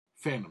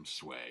Phantom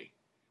Sway.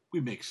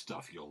 We make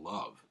stuff you'll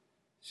love.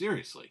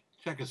 Seriously,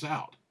 check us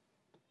out.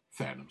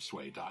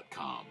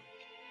 PhantomSway.com.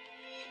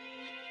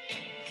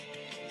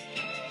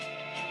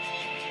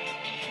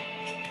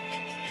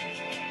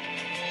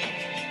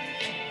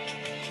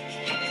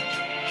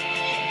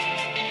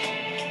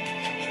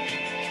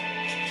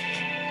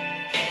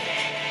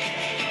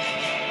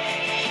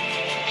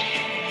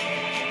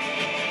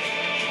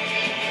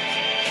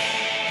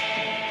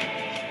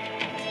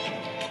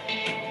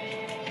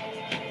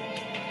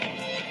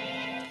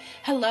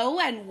 Hello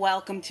and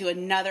welcome to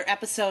another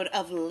episode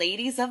of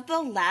Ladies of the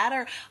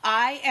Ladder.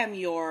 I am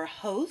your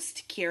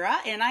host, Kira,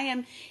 and I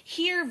am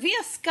here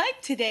via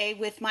Skype today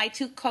with my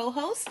two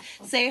co-hosts.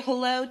 Say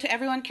hello to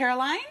everyone,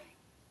 Caroline.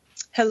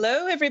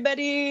 Hello,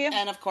 everybody.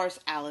 And of course,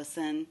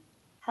 Allison.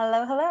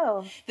 Hello,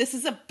 hello. This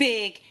is a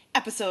big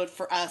episode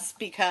for us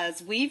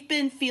because we've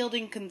been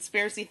fielding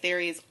conspiracy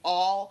theories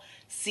all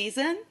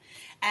season.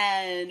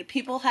 And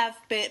people have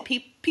been,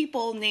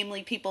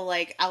 namely people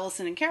like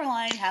Allison and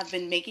Caroline, have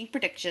been making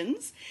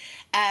predictions.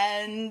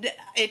 And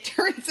it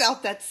turns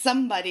out that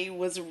somebody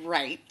was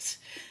right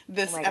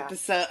this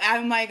episode.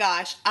 Oh my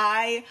gosh.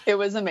 It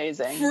was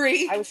amazing.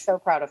 I was so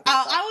proud of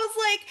myself. I was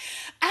like,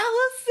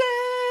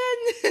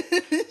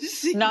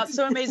 Allison! Not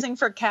so amazing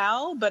for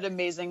Cal, but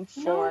amazing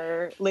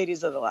for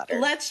Ladies of the Ladder.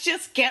 Let's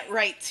just get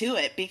right to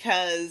it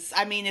because,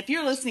 I mean, if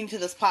you're listening to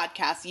this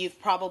podcast, you've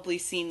probably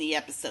seen the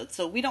episode.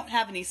 So we don't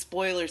have any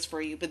spoilers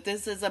for you, but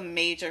this is a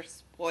major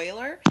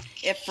spoiler.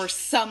 If for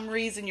some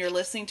reason you're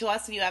listening to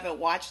us and you haven't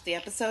watched the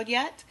episode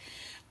yet,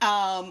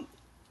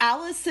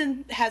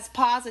 Allison has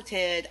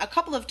posited a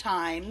couple of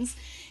times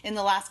in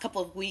the last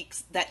couple of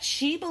weeks that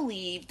she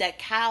believed that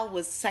Cal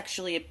was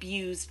sexually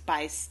abused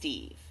by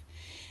Steve.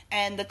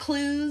 And the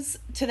clues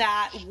to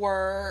that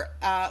were,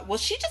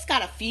 she just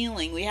got a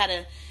feeling. We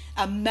had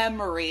a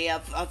memory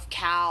of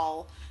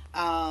Cal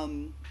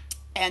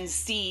and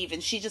Steve,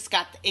 and she just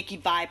got the icky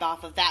vibe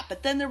off of that.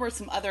 But then there were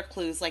some other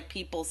clues, like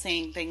people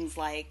saying things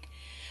like,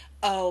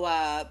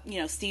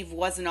 Steve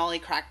wasn't all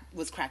he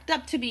was cracked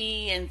up to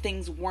be, and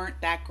things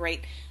weren't that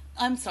great.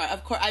 I'm sorry.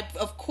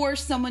 Of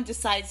course, someone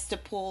decides to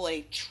pull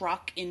a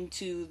truck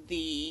into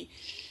the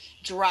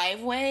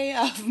driveway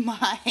of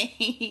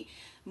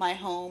my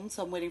home,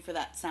 so I'm waiting for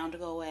that sound to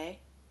go away.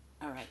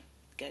 All right,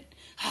 good.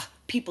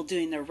 People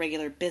doing their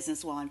regular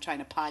business while I'm trying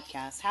to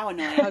podcast. How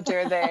annoying! How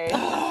dare they?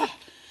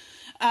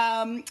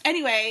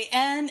 Anyway,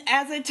 and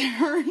as it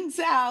turns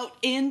out,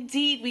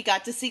 indeed, we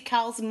got to see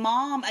Cal's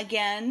mom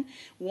again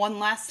one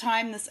last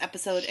time this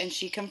episode, and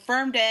she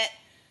confirmed it.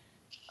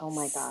 Oh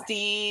my gosh.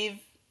 Steve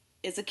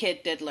is a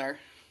kid diddler.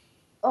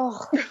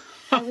 Oh,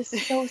 I was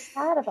so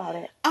sad about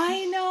it.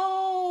 I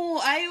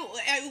know.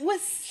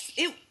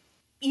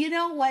 You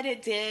know what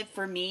it did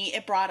for me?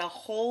 It brought a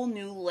whole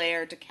new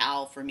layer to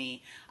Cal for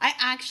me. I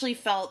actually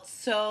felt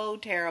so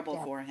terrible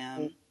for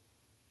him.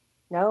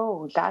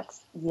 No,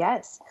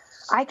 yes.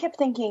 I kept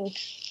thinking,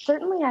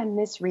 certainly I'm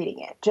misreading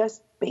it,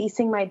 just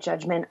basing my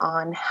judgment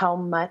on how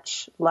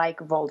much like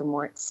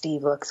Voldemort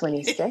Steve looks when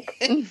he's sick.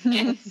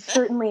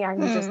 Certainly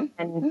I'm just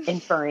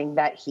inferring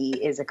that he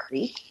is a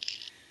creep,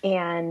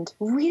 and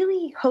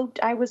really hoped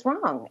I was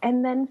wrong,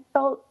 and then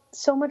felt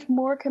so much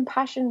more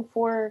compassion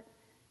for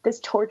this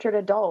tortured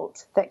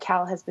adult that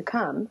Cal has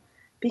become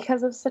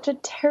because of such a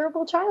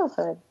terrible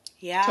childhood.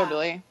 Yeah.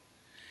 Totally.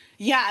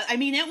 Yeah, I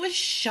mean, it was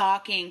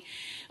shocking.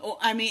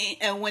 I mean,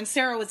 when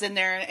Sarah was in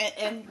there,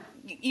 and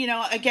you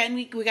know, again,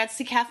 we got to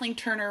see Kathleen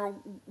Turner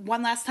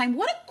one last time.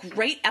 What a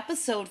great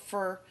episode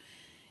for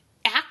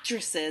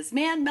actresses.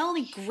 Man,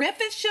 Melanie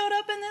Griffith showed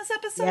up in this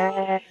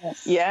episode.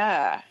 Yes.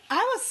 Yeah.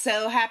 I was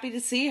so happy to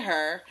see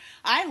her.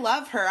 I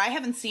love her. I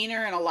haven't seen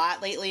her in a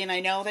lot lately, and I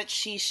know that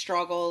she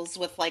struggles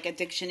with, like,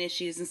 addiction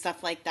issues and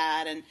stuff like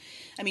that. And,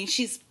 I mean,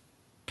 she's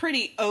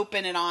pretty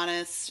open and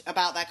honest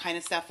about that kind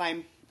of stuff.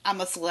 I'm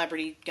a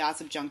celebrity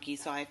gossip junkie,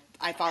 so I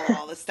follow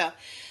all this stuff.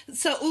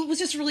 So it was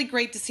just really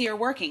great to see her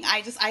working.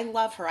 I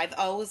love her. I've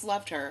always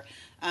loved her.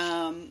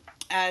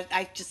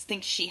 I just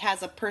think she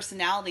has a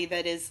personality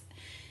that is,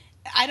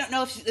 I don't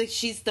know if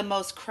she's the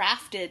most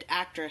crafted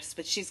actress,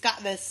 but she's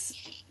got this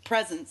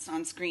presence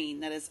on screen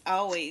that is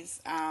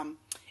always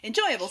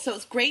enjoyable. So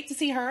it's great to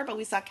see her, but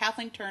we saw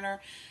Kathleen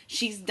Turner.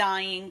 She's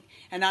dying,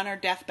 and on her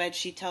deathbed,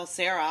 she tells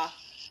Sarah,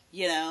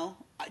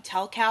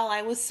 tell Cal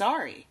I was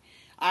sorry.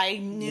 I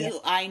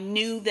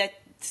knew that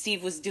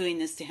Steve was doing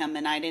this to him,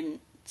 and I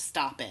didn't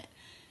stop it.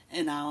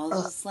 And I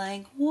was just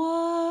like,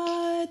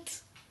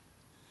 what?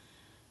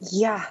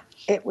 Yeah,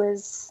 it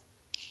was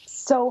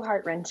so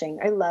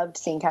heart-wrenching. I loved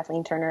seeing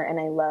Kathleen Turner, and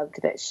I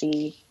loved that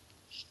she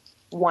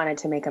wanted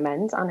to make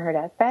amends on her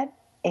deathbed.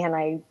 And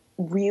I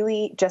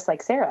really, just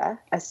like Sarah,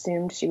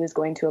 assumed she was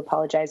going to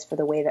apologize for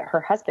the way that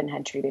her husband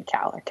had treated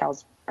Cal, or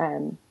Cal's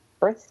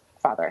birth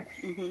father.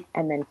 Mm-hmm.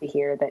 And then to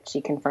hear that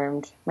she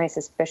confirmed my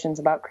suspicions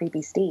about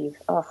creepy Steve.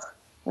 Ugh,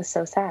 it was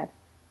so sad.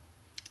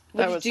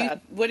 That was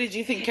sad. What did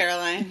you think,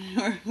 Caroline?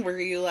 Or were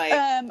you like...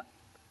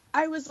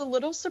 I was a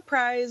little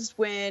surprised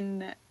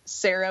when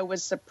Sarah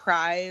was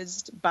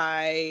surprised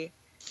by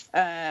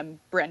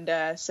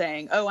Brenda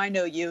saying, "Oh, I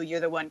know you. You're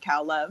the one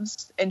Cal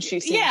loves," and she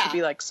seemed Yeah. to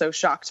be like so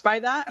shocked by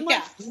that. I'm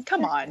like,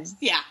 come on,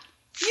 Yeah.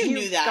 You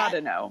knew that.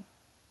 Gotta know.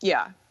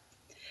 Yeah.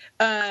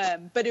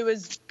 But it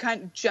was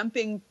kind of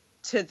jumping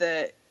to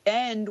the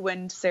end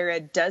when Sarah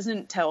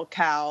doesn't tell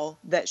Cal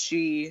that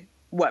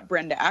what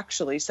Brenda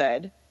actually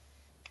said.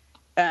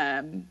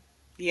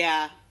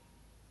 Yeah.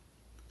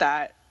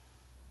 That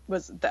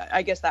was that.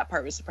 I guess that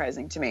part was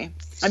surprising to me.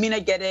 I mean, I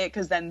get it,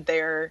 because then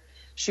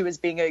she was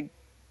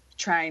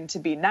trying to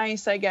be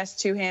nice, I guess,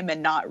 to him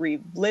and not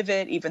relive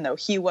it, even though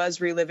he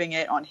was reliving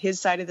it on his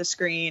side of the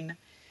screen.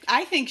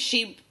 I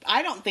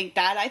don't think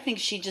that. I think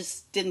she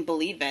just didn't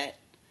believe it.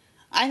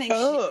 I think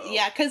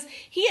because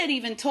he had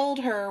even told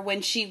her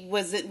when she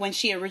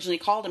originally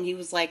called him, he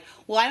was like,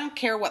 "Well, I don't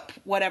care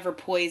whatever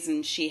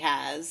poison she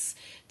has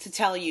to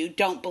tell you,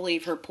 don't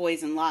believe her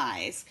poison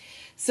lies."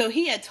 So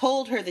he had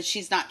told her that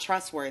she's not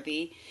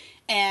trustworthy.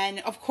 And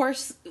of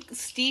course,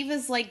 Steve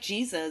is like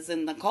Jesus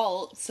in the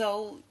cult.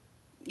 So,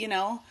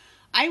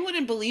 I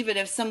wouldn't believe it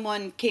if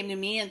someone came to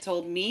me and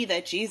told me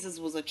that Jesus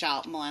was a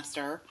child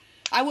molester.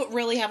 I would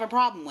really have a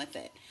problem with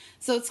it.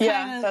 So it's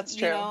kind of, that's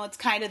true. It's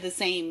kind of the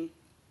same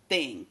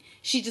thing.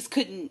 She just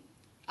couldn't.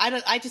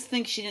 I just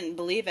think she didn't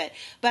believe it.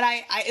 But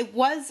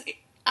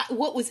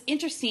what was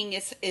interesting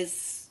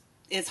is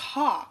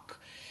Hawk.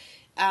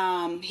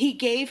 He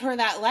gave her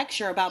that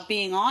lecture about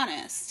being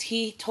honest.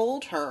 He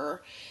told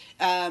her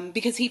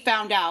because he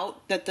found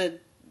out that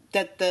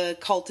the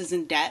cult is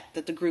in debt,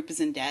 that the group is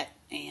in debt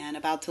and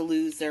about to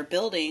lose their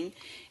building.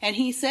 And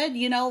he said,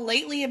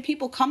 lately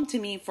people come to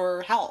me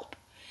for help,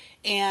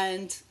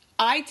 and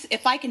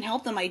if I can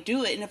help them, I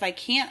do it. And if I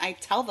can't, I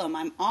tell them.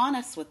 I'm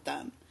honest with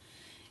them.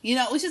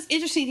 It was just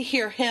interesting to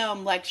hear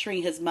him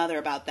lecturing his mother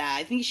about that.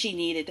 I think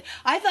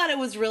I thought it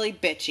was really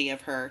bitchy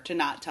of her to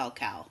not tell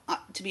Cal,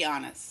 to be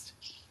honest.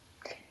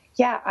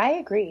 Yeah, I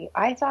agree.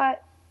 I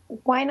thought,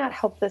 why not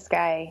help this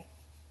guy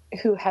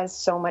who has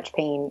so much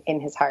pain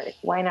in his heart?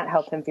 Why not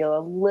help him feel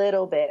a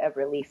little bit of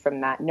relief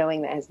from that,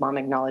 knowing that his mom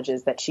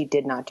acknowledges that she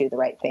did not do the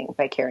right thing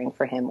by caring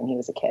for him when he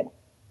was a kid?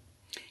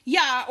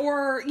 Yeah,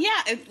 or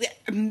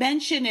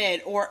mention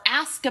it or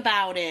ask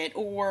about it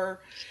or,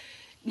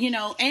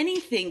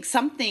 anything,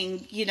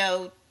 something,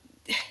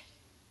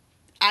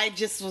 I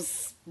just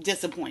was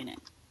disappointed,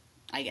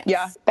 I guess.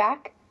 Yeah.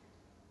 Back,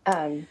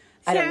 I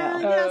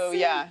don't know. Oh,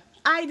 yeah.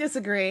 I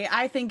disagree.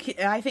 I think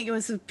it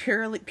was a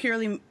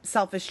purely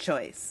selfish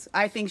choice.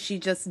 I think she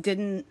just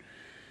didn't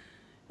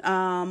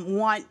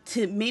want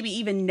to maybe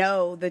even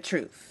know the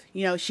truth.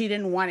 She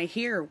didn't want to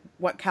hear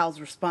what Cal's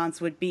response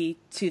would be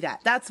to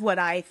that. That's what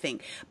I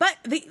think. But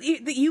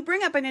you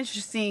bring up an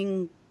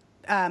interesting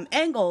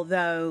angle,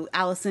 though,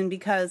 Allison,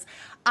 because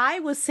I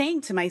was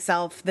saying to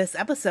myself this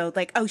episode,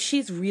 like, oh,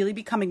 she's really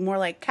becoming more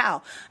like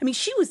Cal. I mean,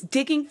 she was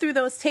digging through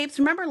those tapes.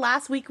 Remember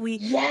last week we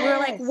were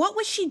like, what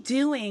was she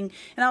doing?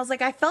 And I was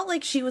like, I felt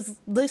like she was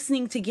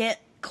listening to get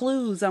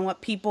clues on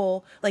what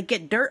people, like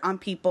get dirt on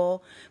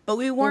people, but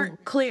we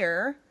weren't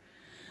clear.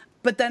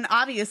 But then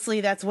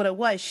obviously that's what it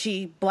was.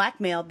 She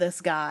blackmailed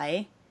this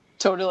guy.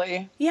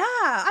 Totally. Yeah.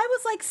 I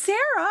was like,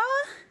 Sarah.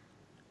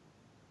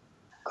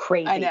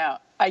 Crazy. I know.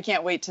 I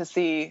can't wait to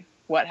see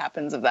what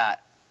happens of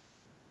that.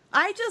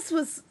 This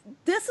is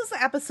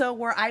the episode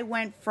where I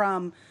went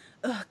from,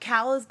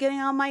 Cal is getting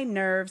on my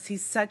nerves.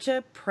 He's such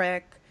a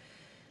prick,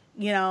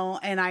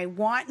 and I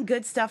want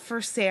good stuff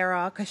for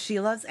Sarah because she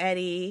loves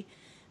Eddie.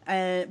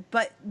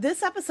 But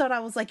this episode I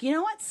was like, you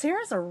know what?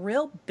 Sarah's a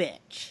real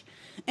bitch.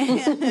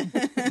 And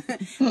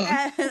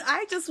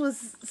I just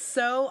was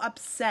so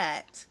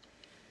upset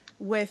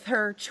with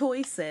her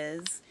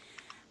choices.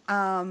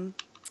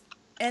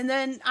 And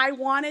then I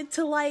wanted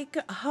to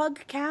hug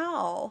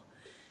Cal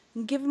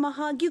and give him a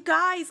hug. You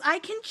guys, I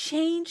can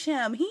change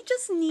him. He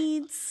just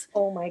needs...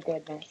 Oh my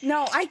goodness.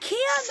 No, I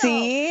can't.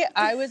 See,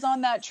 I was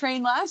on that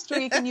train last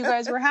week and you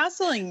guys were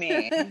hassling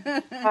me.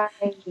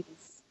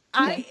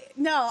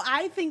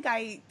 I think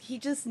he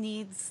just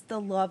needs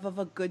the love of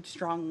a good,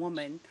 strong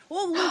woman.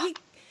 Well,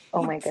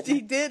 oh my goodness. He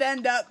did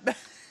end up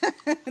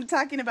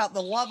talking about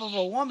the love of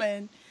a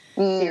woman.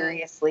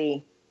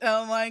 Seriously.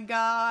 Oh my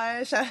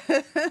gosh.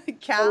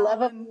 The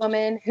love of a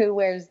woman who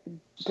wears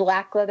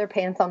black leather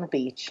pants on the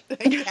beach.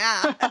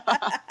 Yeah.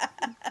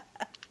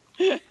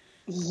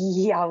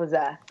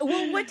 Yowza.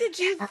 Well, what did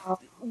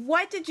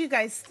you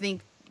guys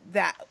think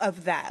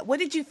of that? What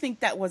did you think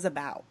that was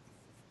about?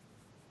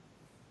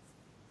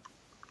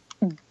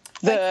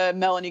 The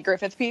Melanie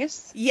Griffith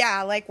piece?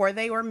 Yeah, where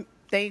they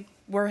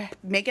were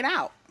making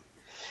out.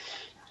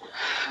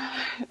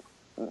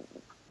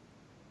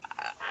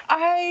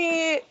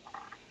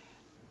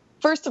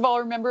 First of all,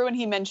 remember when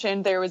he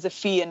mentioned there was a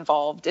fee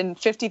involved in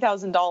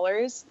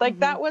 $50,000?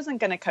 That wasn't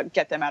going to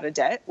get them out of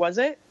debt, was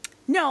it?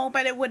 No,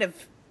 but it would have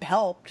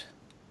helped.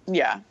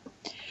 Yeah.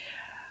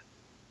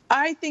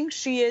 I think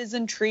she is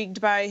intrigued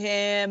by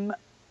him.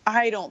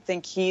 I don't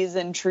think he's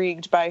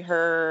intrigued by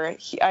her.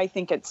 I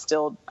think it's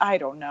still, I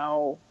don't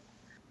know.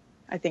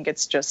 I think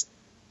it's just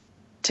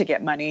to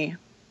get money.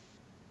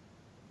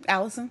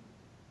 Allison?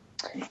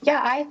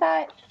 Yeah, I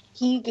thought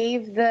he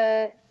gave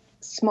the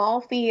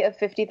small fee of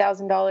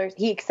 $50,000.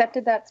 He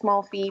accepted that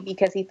small fee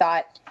because he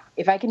thought,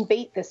 if I can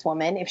bait this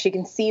woman, if she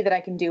can see that I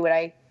can do what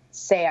I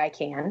say I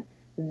can,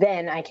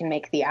 then I can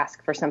make the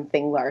ask for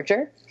something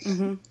larger.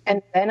 Mm-hmm.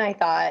 And then I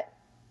thought,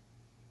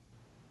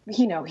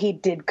 he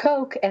did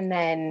coke, and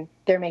then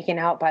they're making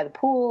out by the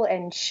pool,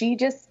 and she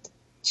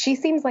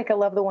seems like a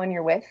love the one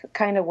you're with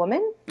kind of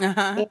woman.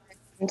 Uh-huh.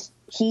 And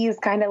he's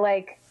kind of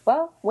like,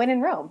 well, when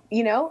in Rome,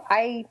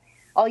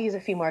 I'll use a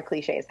few more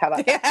cliches. How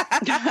about that?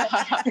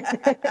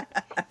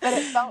 But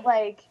it felt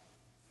like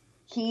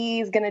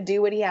he's going to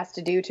do what he has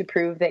to do to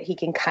prove that he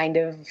can kind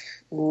of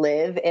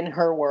live in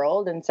her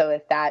world. And so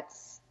if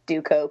that's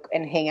do coke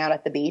and hang out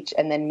at the beach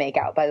and then make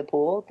out by the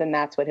pool, then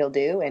that's what he'll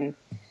do. And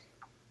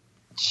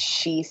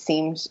she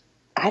seemed,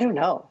 I don't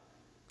know.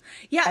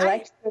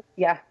 Yeah.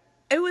 Yeah.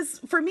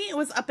 For me, it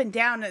was up and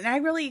down. And I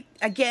really,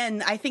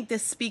 again, I think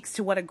this speaks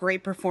to what a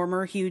great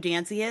performer Hugh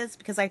Dancy is,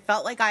 because I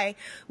felt like I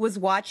was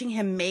watching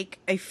him make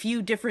a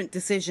few different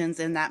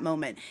decisions in that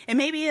moment. And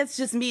maybe it's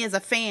just me as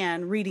a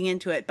fan reading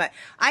into it, but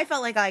I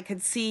felt like I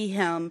could see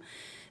him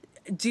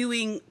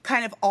doing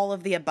kind of all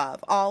of the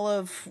above, all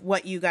of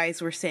what you guys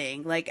were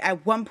saying. Like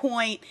at one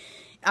point,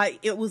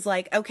 it was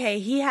like, okay,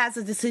 he has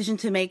a decision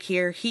to make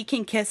here. He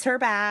can kiss her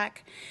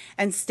back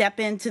and step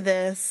into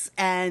this,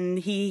 and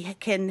he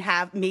can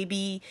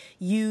maybe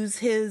use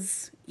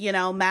his,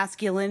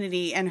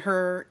 masculinity and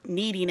her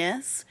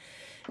neediness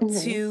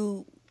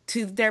to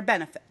their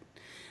benefit.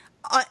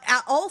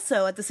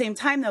 Also, at the same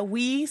time, though,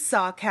 we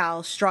saw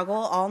Cal struggle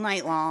all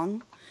night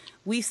long.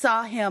 We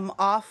saw him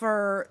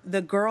offer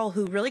the girl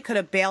who really could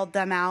have bailed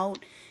them out,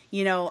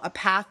 a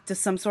path to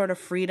some sort of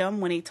freedom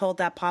when he told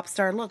that pop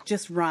star, look,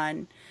 just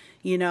run.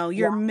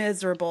 You're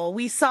miserable.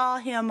 We saw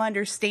him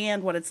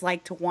understand what it's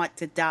like to want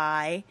to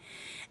die.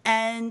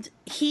 And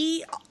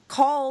he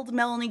called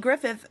Melanie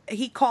Griffith,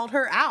 he called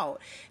her out,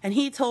 and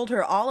he told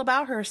her all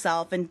about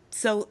herself. And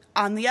so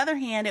on the other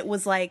hand, it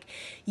was like,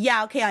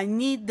 yeah, okay, I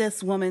need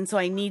this woman, so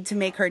I need to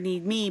make her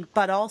need me,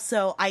 but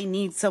also I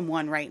need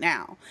someone right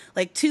now.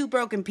 Like two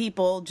broken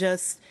people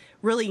just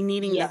really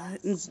needing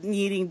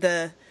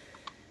the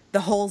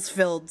holes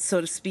filled,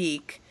 so to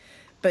speak.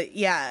 But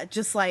yeah,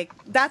 just like,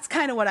 that's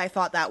kind of what I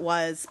thought that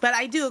was. But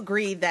I do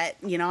agree that,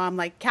 I'm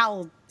like,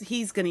 Cal,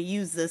 he's going to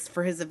use this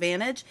for his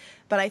advantage.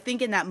 But I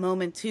think in that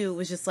moment, too, it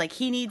was just like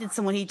he needed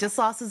someone. He just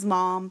lost his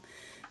mom.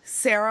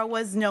 Sarah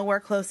was nowhere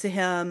close to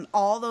him.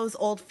 All those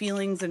old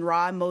feelings and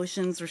raw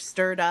emotions were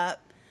stirred up.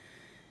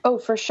 Oh,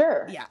 for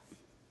sure. Yeah.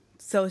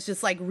 So it's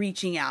just like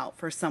reaching out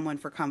for someone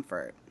for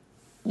comfort.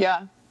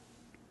 Yeah.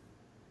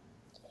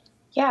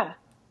 Yeah.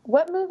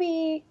 What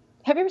movie...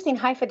 Have you ever seen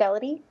High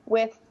Fidelity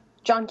with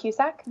John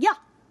Cusack? Yeah.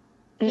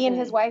 He and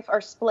his wife are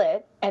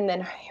split, and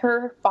then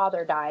her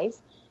father dies,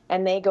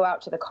 and they go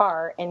out to the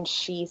car, and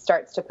she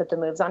starts to put the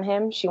moves on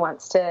him. She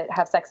wants to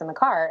have sex in the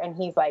car, and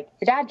he's like,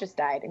 your dad just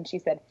died. And she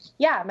said,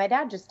 yeah, my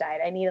dad just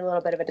died. I need a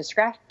little bit of a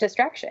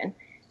distraction.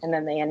 And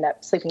then they end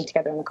up sleeping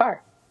together in the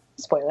car.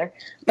 Spoiler.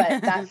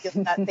 But that's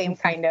that same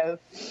kind of,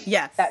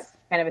 yes, that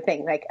kind of a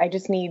thing. Like, I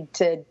just need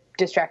to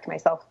distract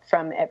myself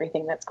from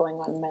everything that's going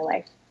on in my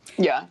life.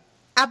 Yeah.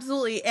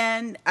 Absolutely.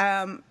 And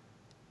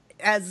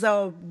as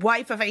a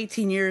wife of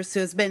 18 years who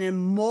has been in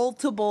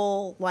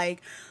multiple,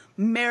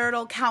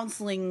 marital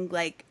counseling,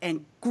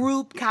 and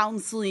group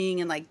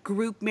counseling and,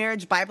 group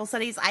marriage Bible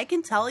studies, I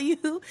can tell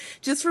you,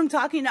 just from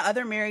talking to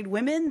other married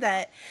women,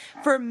 that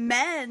for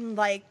men,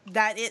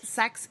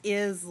 sex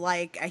is,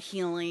 a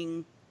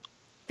healing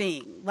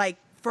thing.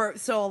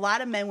 So a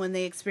lot of men, when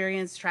they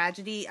experience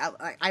tragedy,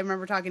 I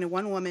remember talking to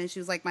one woman, she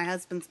was like, my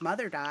husband's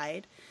mother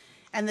died.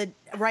 And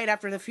right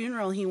after the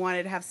funeral, he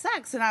wanted to have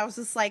sex, and I was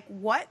just like,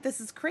 "What?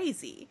 This is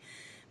crazy."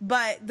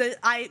 But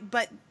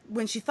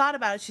when she thought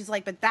about it, she's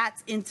like, "But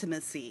that's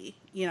intimacy,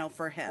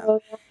 for him,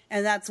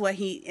 and that's what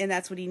he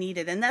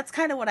needed." And that's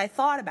kind of what I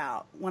thought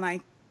about when I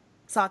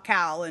saw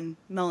Cal and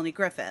Melanie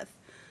Griffith.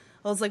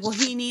 I was like, "Well,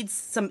 he needs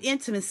some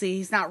intimacy.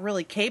 He's not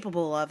really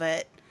capable of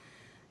it,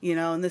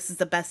 and this is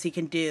the best he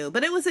can do."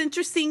 But it was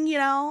interesting,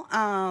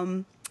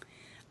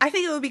 I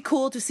think it would be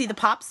cool to see the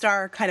pop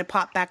star kind of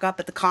pop back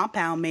up at the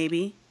compound,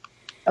 maybe.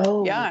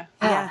 Oh, yeah.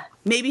 Yeah.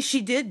 Maybe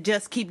she did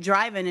just keep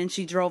driving and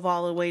she drove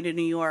all the way to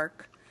New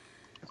York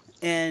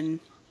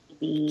and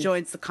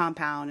joins the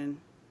compound, and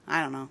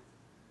I don't know.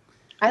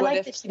 I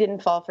like that she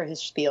didn't fall for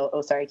his spiel.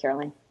 Oh, sorry,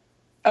 Caroline.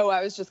 Oh,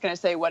 I was just going to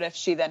say, what if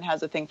she then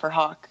has a thing for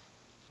Hawk?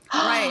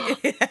 Right.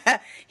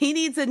 He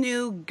needs a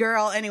new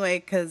girl anyway,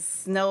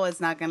 because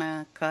Noah's not going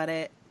to cut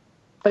it.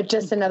 But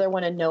just another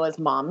one of Noah's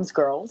mom's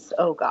girls.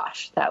 Oh,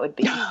 gosh, that would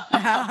be.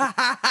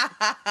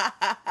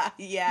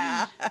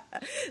 Yeah,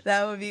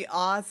 that would be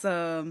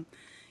awesome.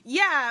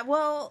 Yeah,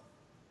 well,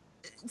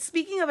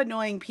 speaking of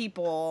annoying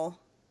people,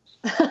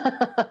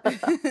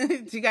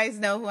 do you guys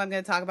know who I'm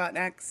going to talk about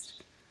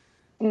next?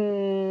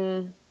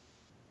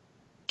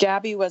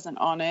 Gabby wasn't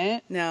on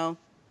it. No.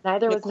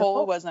 Neither was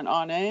Nicole wasn't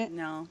on it.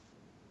 No.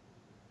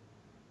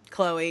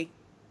 Chloe.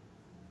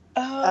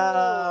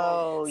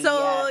 Oh,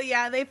 So, yes.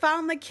 yeah, they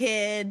found the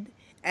kid,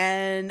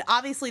 And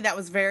obviously that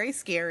was very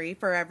scary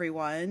for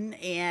everyone.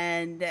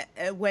 And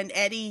when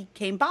Eddie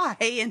came by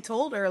and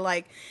told her,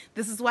 like,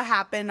 this is what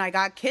happened, I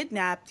got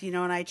kidnapped, you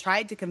know, and I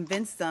tried to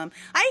convince them.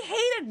 I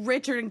hated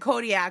Richard and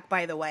Kodiak,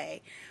 by the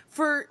way.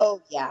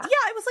 Oh, yeah.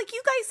 Yeah, I was like,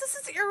 you guys, this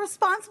is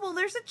irresponsible.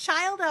 There's a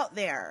child out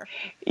there.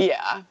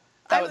 Yeah.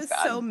 I was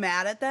so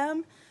mad at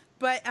them.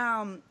 But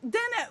then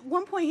at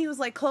one point he was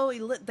like, Chloe,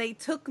 they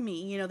took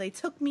me, and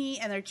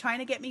they're trying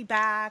to get me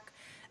back.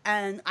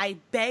 And I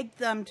begged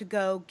them to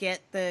go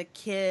get the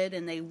kid,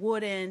 and they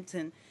wouldn't.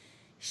 And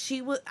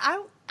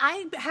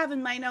I have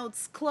in my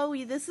notes,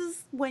 Chloe, this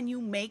is when you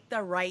make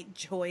the right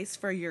choice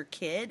for your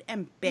kid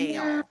and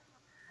bail. Yeah.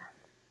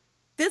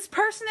 This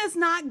person is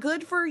not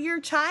good for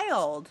your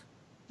child.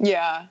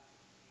 Yeah.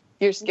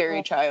 Your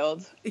scary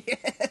child.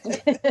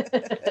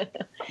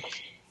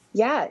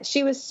 Yeah,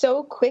 she was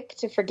so quick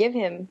to forgive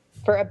him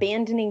for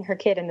abandoning her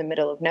kid in the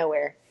middle of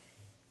nowhere.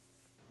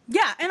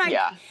 Yeah, and I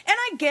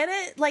get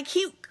it. Like,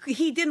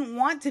 he didn't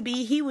want to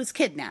be. He was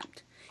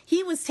kidnapped.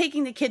 He was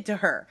taking the kid to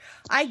her.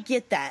 I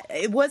get that.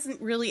 It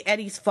wasn't really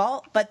Eddie's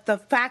fault, but the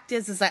fact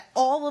is that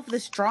all of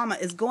this drama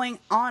is going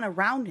on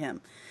around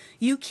him.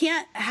 You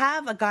can't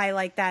have a guy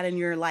like that in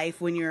your life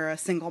when you're a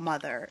single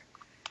mother.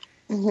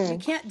 Mm-hmm. You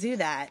can't do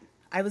that.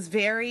 I was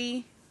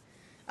very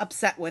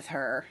upset with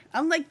her.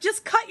 I'm like,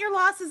 just cut your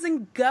losses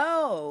and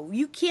go.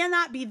 You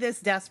cannot be this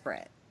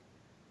desperate.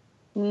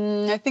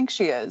 I think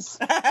she is.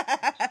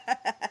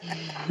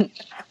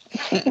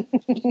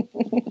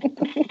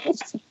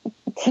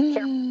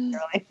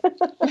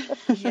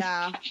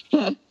 Yeah.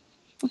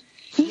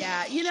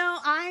 Yeah. You know,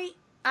 I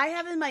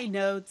have in my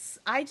notes,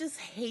 I just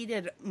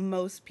hated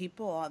most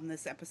people on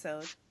this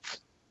episode.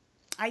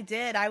 I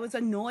did. I was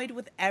annoyed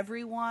with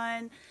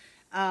everyone.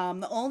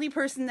 The only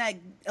person that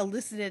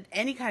elicited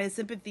any kind of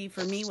sympathy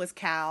for me was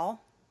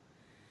Cal.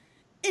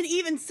 And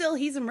even still,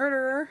 he's a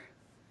murderer.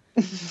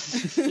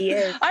 He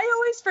is. I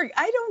always forget.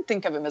 I don't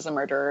think of him as a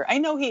murderer. I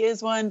know he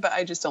is one, but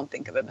I just don't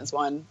think of him as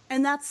one.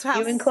 And that's how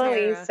you and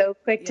Chloe so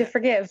quick to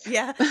forgive.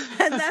 Yeah,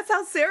 and that's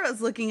how Sarah's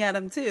looking at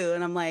him too.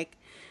 And I'm like,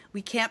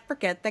 we can't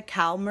forget that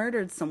Cal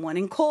murdered someone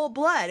in cold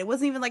blood. It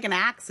wasn't even like an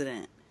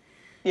accident.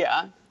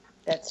 Yeah,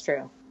 that's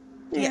true.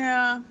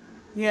 Yeah.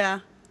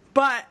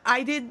 But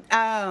I did.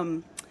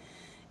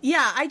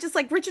 I just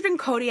like Richard and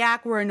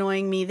Kodiak were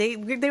annoying me. They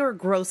were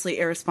grossly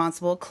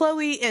irresponsible.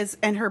 Chloe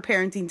and her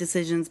parenting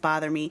decisions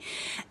bother me.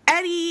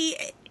 Eddie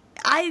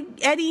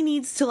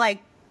needs to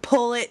like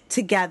pull it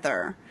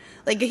together.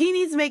 Like he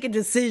needs to make a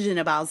decision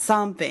about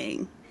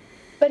something.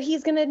 But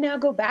he's gonna now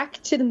go back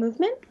to the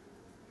movement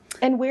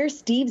and wear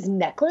Steve's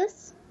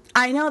necklace.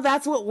 I know,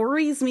 that's what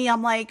worries me.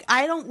 I'm like,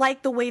 I don't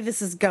like the way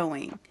this is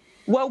going.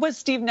 What was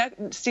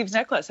Steve's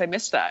necklace? I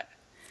missed that.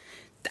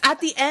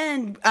 At the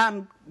end,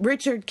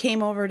 Richard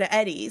came over to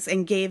Eddie's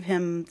and gave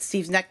him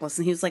Steve's necklace.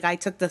 And he was like, I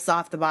took this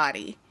off the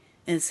body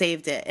and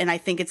saved it. And I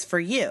think it's for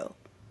you.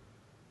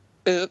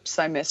 Oops,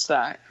 I missed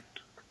that.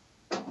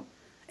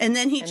 And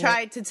then he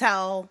tried to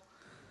tell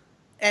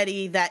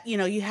Eddie that, you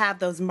know, you have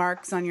those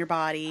marks on your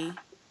body.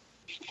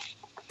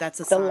 That's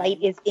a sign. The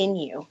light is in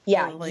you.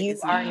 Yeah, you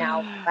are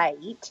now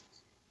light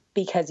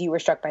because you were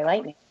struck by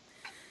lightning.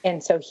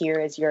 And so here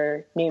is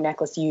your new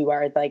necklace. You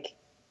are like,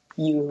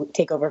 you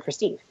take over for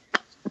Steve.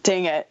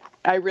 Dang it.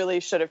 I really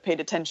should have paid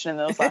attention in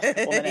those last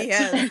couple minutes.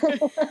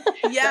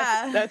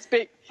 Yeah. That's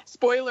big.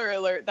 Spoiler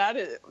alert. That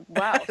is,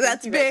 wow.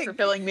 That's big. For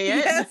filling me in.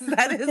 Yes,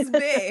 that is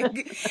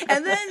big.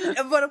 And then,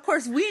 but of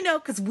course we know,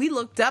 because we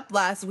looked up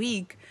last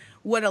week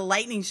what a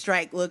lightning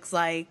strike looks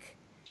like.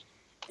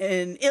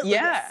 And it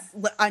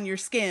looks on your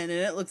skin, and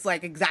it looks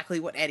like exactly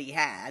what Eddie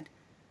had.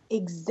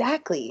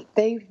 Exactly.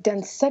 They've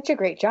done such a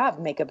great job,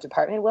 makeup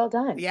department. Well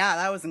done. Yeah,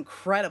 that was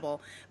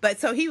incredible. But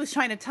so he was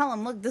trying to tell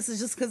him, look, this is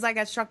just because I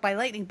got struck by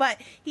lightning.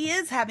 But he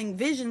is having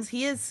visions.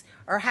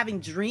 Or having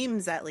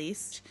dreams, at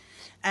least.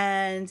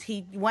 And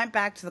he went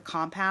back to the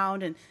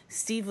compound, and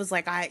Steve was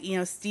like,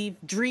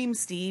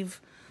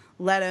 Steve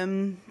led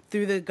him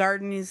through the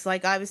garden. He's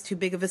like, I was too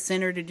big of a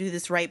sinner to do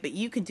this right, but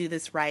you can do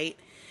this right.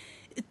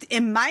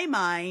 In my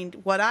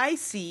mind, what I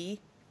saw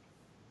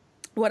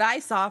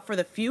for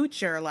the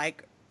future,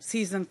 like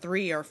season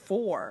 3 or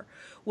 4,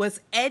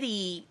 was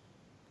Eddie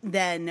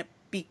then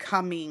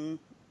becoming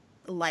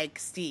like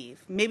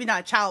Steve. Maybe not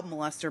a child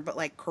molester, but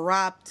like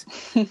corrupt.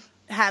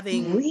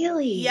 Having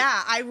really,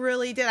 yeah, I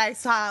really did. I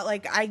saw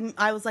like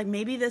I was like,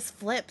 maybe this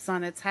flips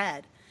on its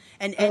head,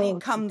 and Eddie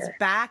comes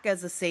back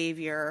as a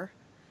savior,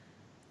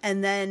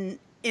 and then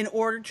in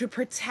order to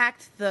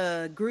protect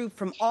the group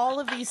from all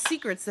of these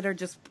secrets that are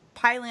just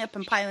piling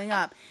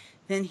up,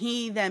 then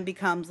he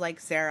becomes like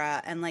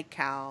Sarah and like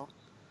Cal.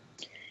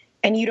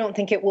 And you don't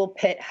think it will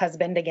pit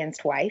husband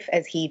against wife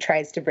as he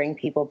tries to bring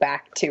people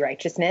back to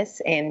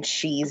righteousness and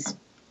she's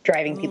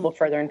driving people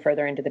further and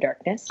further into the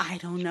darkness? I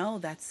don't know.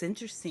 That's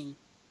interesting.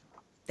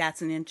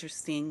 That's an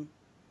interesting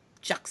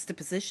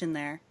juxtaposition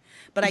there.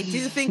 But I do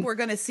think we're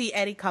going to see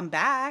Eddie come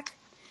back,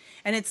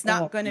 and it's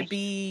not going to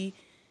be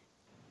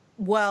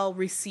well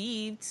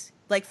received.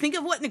 Like, think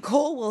of what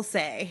Nicole will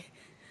say.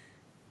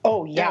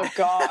 Oh, yeah. Oh,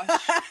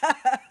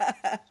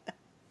 gosh.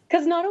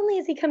 Because not only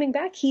is he coming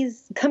back,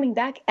 he's coming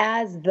back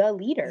as the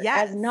leader,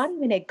 Yes. as not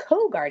even a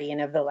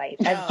co-guardian of the light,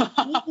 as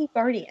the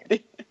guardian.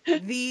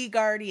 The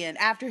Guardian,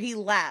 after he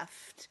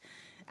left,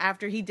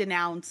 after he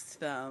denounced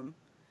them.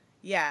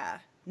 Yeah.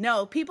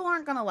 No, people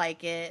aren't going to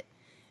like it.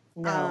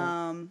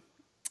 No.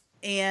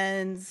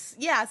 And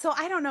yeah, so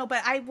I don't know,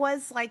 but I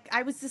was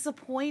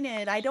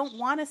disappointed. I don't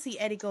want to see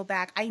Eddie go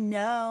back. I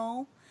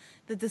know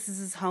that this is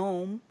his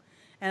home,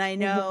 and I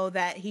know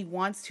that he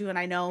wants to, and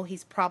I know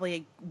he's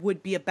probably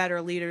would be a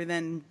better leader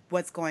than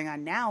what's going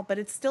on now, but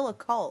it's still a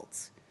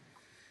cult,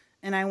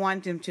 and I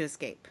want him to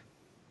escape.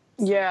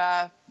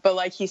 Yeah, but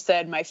like he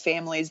said, my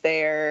family's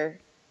there.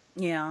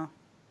 Yeah.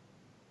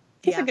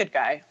 He's a good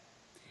guy.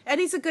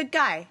 Eddie's a good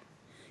guy.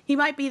 He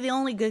might be the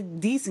only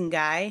good, decent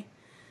guy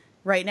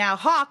right now.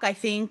 Hawk, I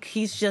think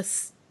he's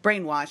just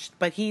brainwashed,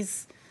 but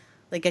he's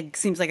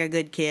seems like a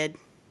good kid.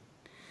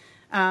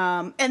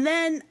 And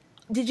then,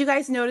 did you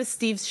guys notice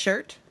Steve's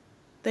shirt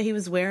that he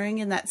was wearing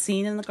in that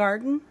scene in the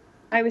garden?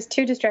 I was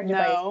too distracted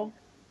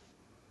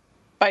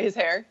by his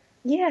hair.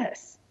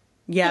 Yes.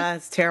 Yeah,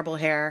 it's terrible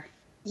hair.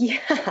 Yeah.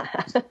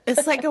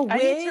 It's like a wig. I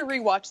need to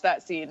rewatch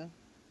that scene.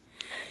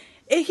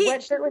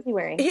 What shirt was he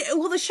wearing?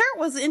 Well, the shirt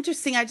was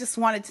interesting. I just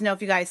wanted to know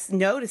if you guys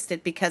noticed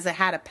it because it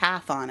had a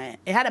path on it.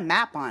 It had a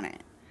map on it.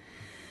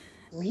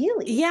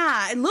 Really?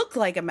 Yeah, it looked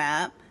like a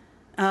map.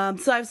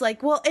 So I was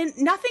like, well, and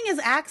nothing is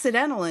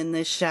accidental in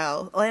this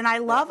show. And I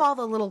love all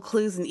the little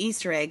clues and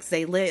Easter eggs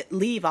they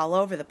leave all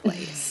over the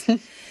place.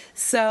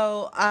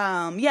 So,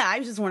 yeah, I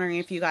was just wondering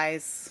if you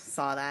guys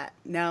saw that.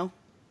 No?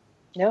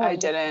 No, I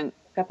didn't.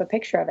 Look up a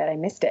picture of it. I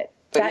missed it.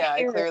 But yeah,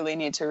 I clearly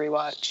need to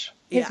rewatch.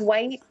 His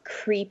white,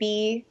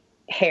 creepy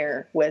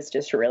hair was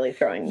just really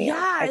throwing me off.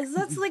 Yeah, is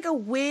that like a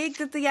wig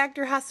that the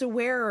actor has to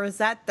wear, or is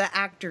that the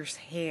actor's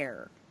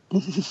hair?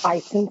 I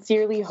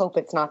sincerely hope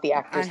it's not the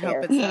actor's hair. I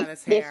hope it's not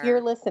his hair. If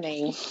you're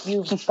listening,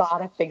 you've got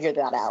to figure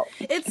that out.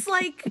 It's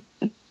like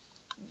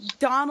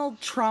Donald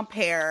Trump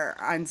hair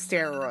on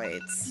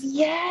steroids.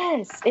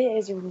 Yes, it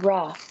is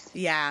rough.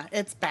 Yeah,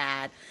 it's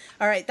bad.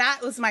 All right,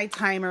 that was my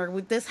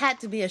timer. This had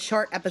to be a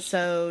short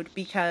episode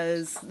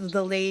because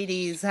the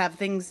ladies have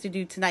things to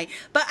do tonight.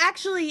 But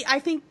actually, I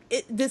think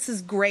this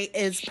is great,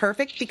 is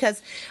perfect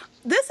because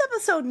this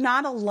episode,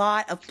 not a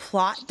lot of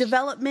plot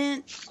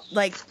development,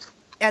 like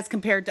as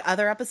compared to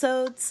other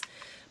episodes,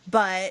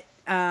 but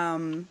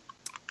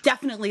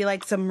definitely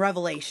like some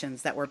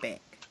revelations that were big.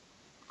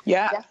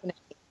 Yeah. Definitely.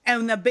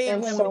 And the big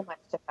There's one. so much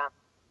to come.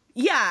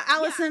 Yeah,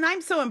 Allison,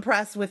 I'm so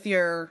impressed with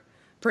your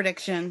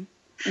prediction.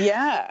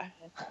 Yeah.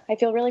 I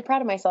feel really proud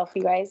of myself,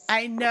 you guys.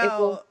 I know. It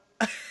will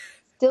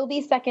still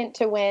be second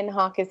to when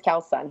Hawk is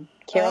Cal's son.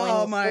 Caroline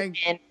Oh my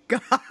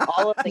God.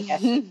 all of the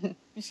guesses.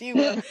 She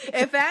will.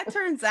 If that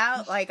turns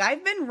out, like,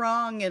 I've been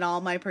wrong in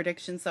all my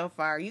predictions so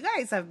far. You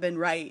guys have been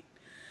right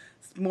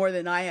more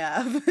than I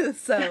have.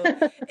 So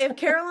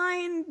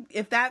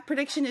if that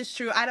prediction is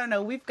true, I don't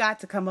know. We've got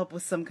to come up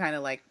with some kind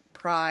of like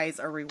prize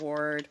or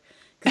reward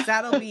because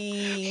that'll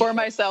be For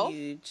myself?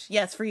 huge.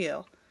 Yes, for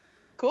you.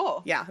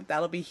 Cool. Yeah,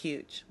 that'll be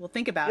huge. Well,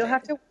 think about You'll it.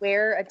 have to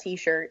wear a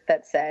T-shirt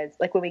that says,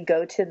 like when we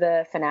go to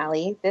the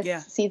finale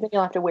this season,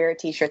 you'll have to wear a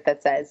T-shirt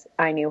that says,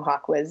 "I knew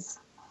Hawk was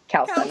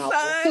Cal's son."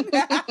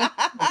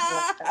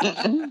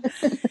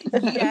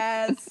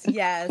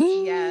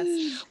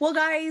 Yes. Well,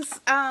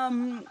 guys,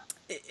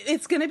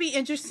 it's going to be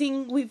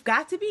interesting. We've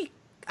got to be,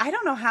 I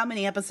don't know how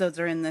many episodes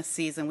are in this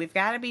season. We've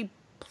got to be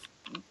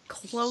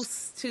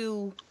close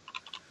to,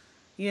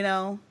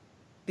 the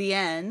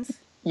end.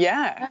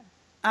 Yeah.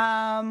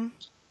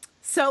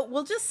 So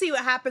we'll just see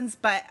what happens.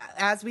 But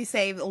as we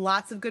say,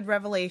 lots of good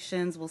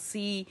revelations. We'll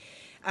see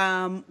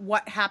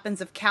what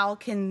happens if Cal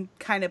can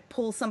kind of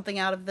pull something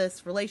out of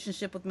this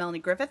relationship with Melanie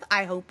Griffith.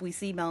 I hope we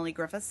see Melanie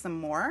Griffith some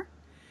more.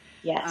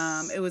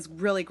 Yes. It was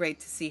really great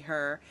to see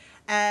her.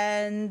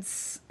 And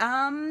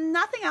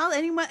nothing else.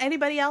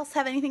 Anybody else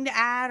have anything to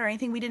add or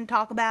anything we didn't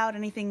talk about?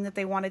 Anything that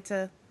they wanted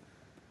to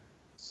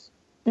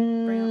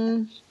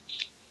bring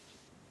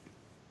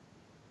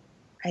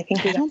up? I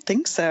don't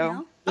think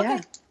so. No? Okay,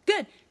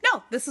 good.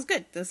 No, this is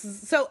good.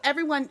 So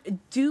everyone,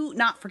 do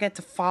not forget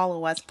to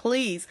follow us,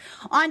 please,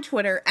 on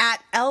Twitter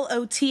at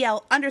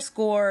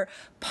LOTL_podcast.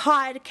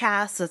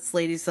 That's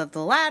Ladies of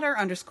the Ladder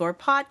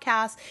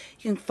 _podcast.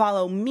 You can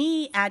follow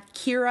me at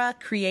Kira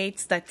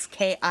Creates. That's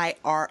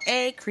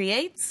KIRA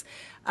Creates.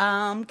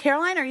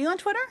 Caroline, are you on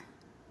Twitter?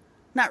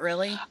 Not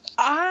really.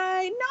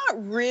 Not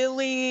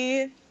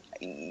really.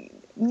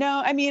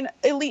 No, I mean,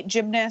 elite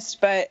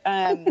gymnast, but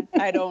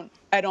I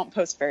don't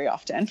post very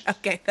often.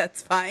 Okay,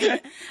 that's fine.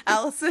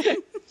 Allison?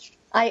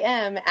 I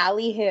am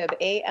Allie Hibb,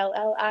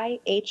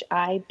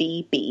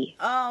 ALLIHIBB.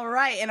 All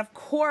right. And of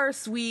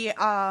course, we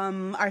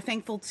are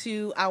thankful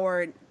to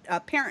our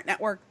parent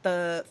network,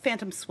 the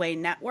Phantom Sway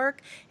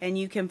Network. And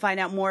you can find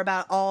out more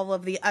about all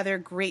of the other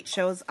great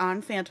shows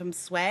on Phantom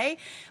Sway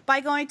by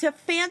going to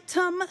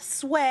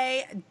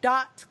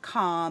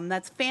phantomsway.com.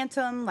 That's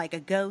phantom, like a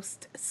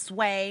ghost,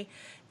 sway.com.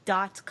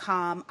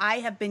 I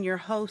have been your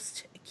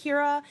host,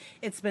 Kira.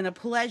 It's been a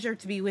pleasure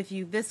to be with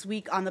you this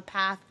week on The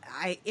Path.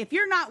 If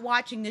you're not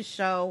watching this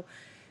show,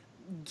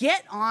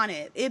 get on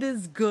it. It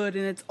is good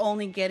and it's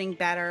only getting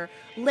better.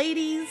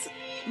 Ladies,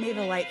 may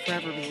the light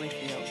forever be with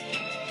you.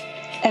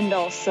 And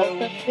also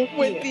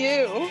with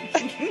you.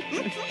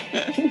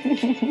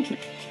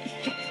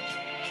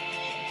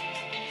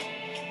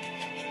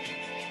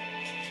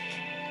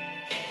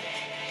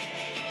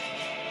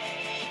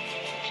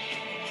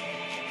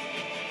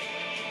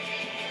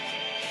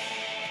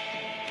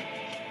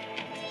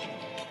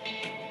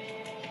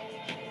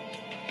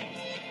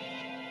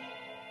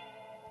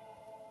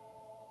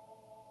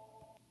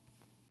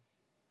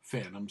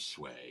 Phantom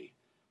Sway.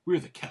 We're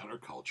the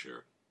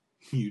counterculture.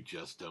 You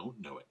just don't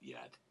know it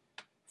yet.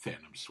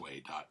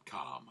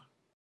 PhantomSway.com